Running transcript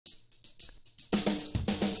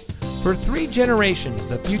For 3 generations,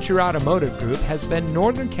 the Future Automotive Group has been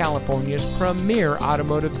Northern California's premier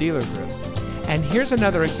automotive dealer group. And here's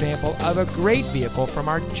another example of a great vehicle from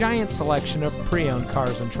our giant selection of pre-owned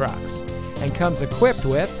cars and trucks. And comes equipped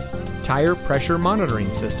with tire pressure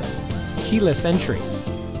monitoring system, keyless entry,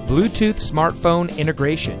 Bluetooth smartphone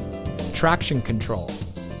integration, traction control,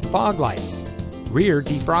 fog lights, rear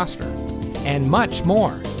defroster, and much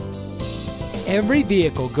more. Every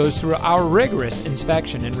vehicle goes through our rigorous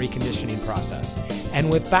inspection and reconditioning process. And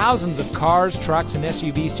with thousands of cars, trucks, and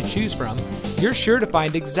SUVs to choose from, you're sure to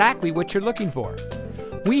find exactly what you're looking for.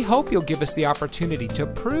 We hope you'll give us the opportunity to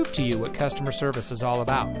prove to you what customer service is all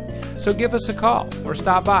about. So give us a call or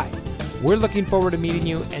stop by. We're looking forward to meeting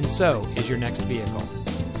you, and so is your next vehicle.